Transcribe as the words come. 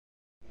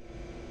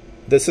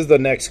This is the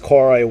next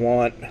car I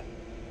want.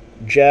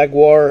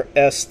 Jaguar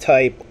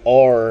S-Type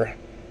R.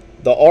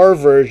 The R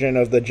version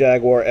of the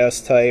Jaguar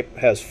S-Type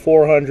has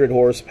 400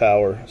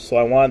 horsepower, so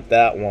I want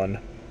that one.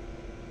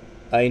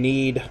 I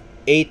need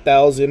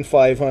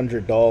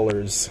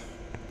 $8,500.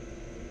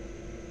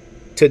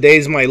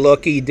 Today's my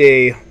lucky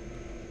day.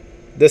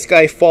 This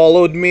guy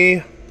followed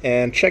me,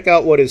 and check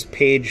out what his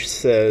page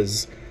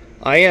says.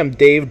 I am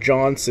Dave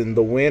Johnson,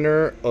 the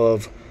winner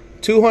of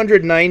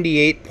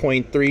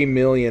 $298.3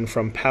 million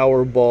from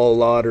Powerball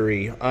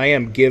Lottery. I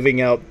am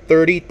giving out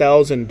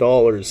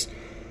 $30,000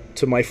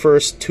 to my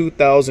first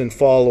 2,000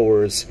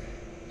 followers.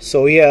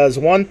 So he has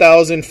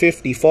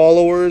 1,050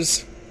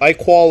 followers. I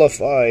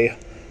qualify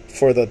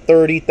for the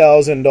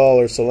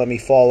 $30,000, so let me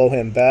follow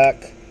him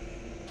back.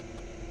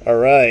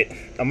 Alright,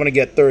 I'm gonna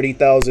get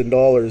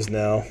 $30,000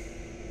 now.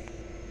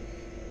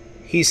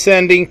 He's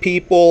sending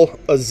people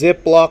a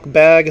Ziploc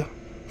bag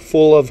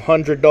full of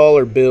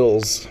 $100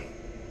 bills.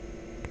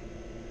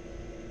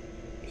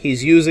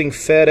 He's using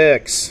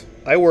FedEx.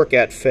 I work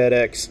at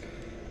FedEx.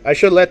 I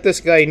should let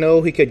this guy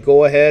know he could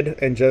go ahead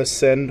and just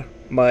send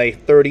my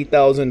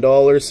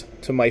 $30,000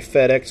 to my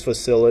FedEx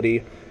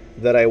facility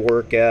that I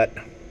work at.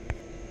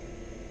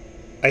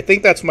 I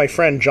think that's my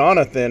friend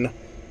Jonathan.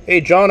 Hey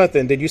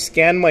Jonathan, did you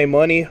scan my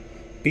money?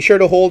 Be sure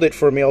to hold it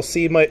for me. I'll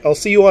see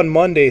you on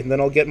Monday, and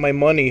then I'll get my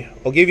money.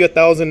 I'll give you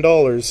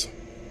 $1,000.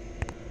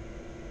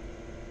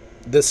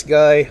 This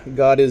guy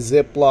got his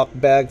Ziploc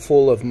bag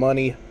full of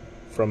money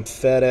from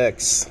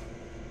FedEx.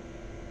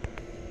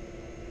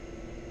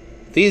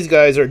 These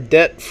guys are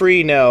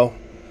debt-free now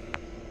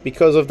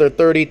because of their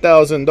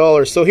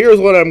 $30,000. So here's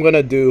what I'm going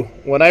to do.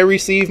 When I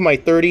receive my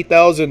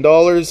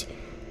 $30,000,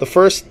 the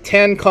first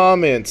 10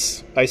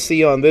 comments I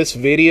see on this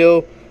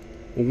video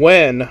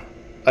when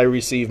I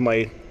receive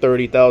my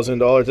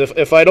 $30,000.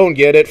 If I don't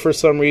get it for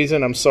some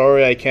reason, I'm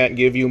sorry, I can't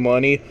give you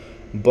money.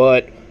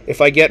 But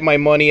if I get my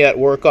money at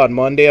work on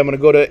Monday, I'm going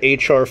to go to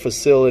HR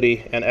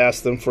facility and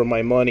ask them for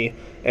my money.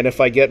 And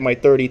if I get my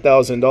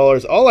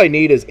 $30,000, all I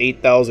need is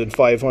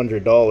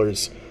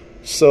 $8,500.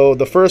 So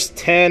the first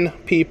 10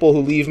 people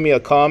who leave me a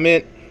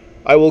comment,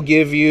 I will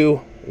give you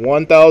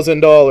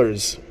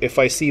 $1,000 if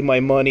I see my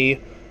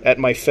money at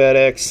my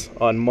FedEx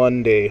on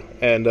Monday.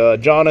 And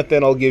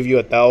Jonathan, I'll give you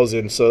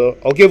 $1,000. So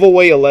I'll give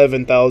away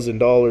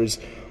 $11,000.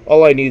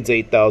 All I need is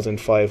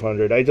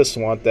 $8,500. I just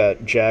want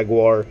that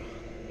Jaguar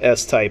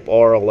S-Type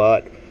R a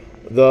lot.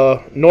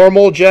 The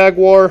normal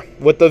Jaguar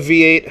with the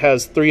V8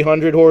 has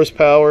 300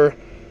 horsepower.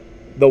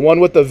 The one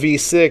with the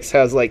V6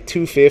 has like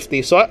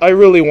 250. So I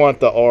really want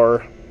the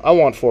R. I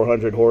want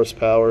 400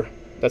 horsepower.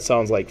 That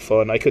sounds like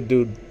fun. I could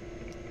do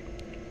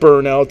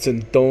burnouts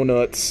and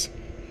donuts.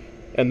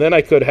 And then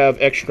I could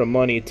have extra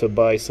money to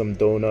buy some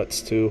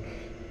donuts too.